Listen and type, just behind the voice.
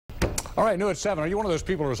All right, new at 7. Are you one of those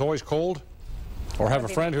people who's always cold? Or have a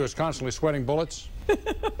friend who is constantly sweating bullets?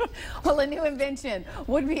 Well, a new invention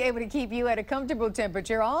would be able to keep you at a comfortable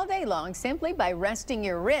temperature all day long simply by resting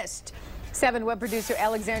your wrist. 7 web producer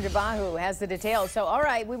Alexandra Bahu has the details. So, all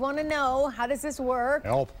right, we want to know, how does this work?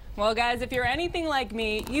 Help. Well, guys, if you're anything like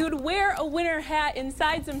me, you'd wear a winter hat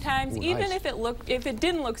inside sometimes, even nice. if it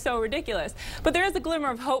didn't look so ridiculous. But there is a glimmer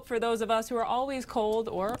of hope for those of us who are always cold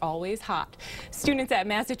or always hot. Students at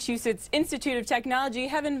Massachusetts Institute of Technology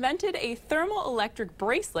have invented a thermoelectric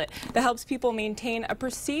bracelet that helps people maintain a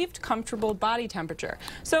perceived comfortable body temperature.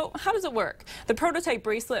 So how does it work? The prototype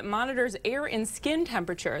bracelet monitors air and skin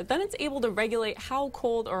temperature. Then it's able to regulate how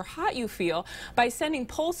cold or hot you feel by sending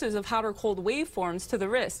pulses of hot or cold waveforms to the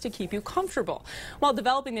wrist to keep you comfortable. While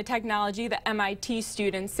developing the technology, the MIT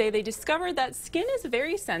students say they discovered that skin is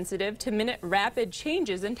very sensitive to minute rapid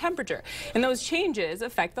changes in temperature, and those changes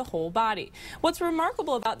affect the whole body. What's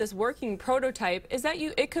remarkable about this working prototype is that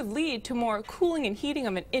it could lead to more cooling and heating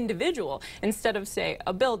of an individual instead of, say,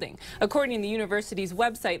 a building. According to the university's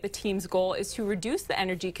website, the team's goal is to reduce the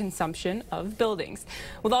energy consumption of buildings.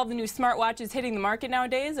 With all the new smartwatches hitting the market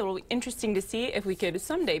nowadays, it will be interesting to see if we could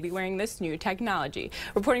someday be wearing this new technology.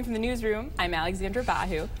 Reporting from the newsroom, I'm Alexandra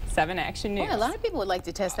Bahu, 7 Action News. Boy, a lot of people would like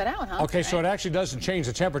to test that out, huh? Okay, so it actually doesn't change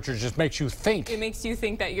the temperature, it just makes you think. It makes you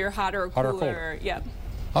think that you're hotter or cooler. Colder. Yeah.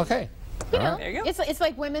 Okay. You know, There you go. it's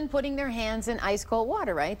like women putting their hands in ice cold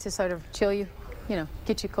water, right? To sort of chill you,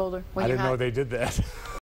 get you colder when I you're didn't know hot. they did that.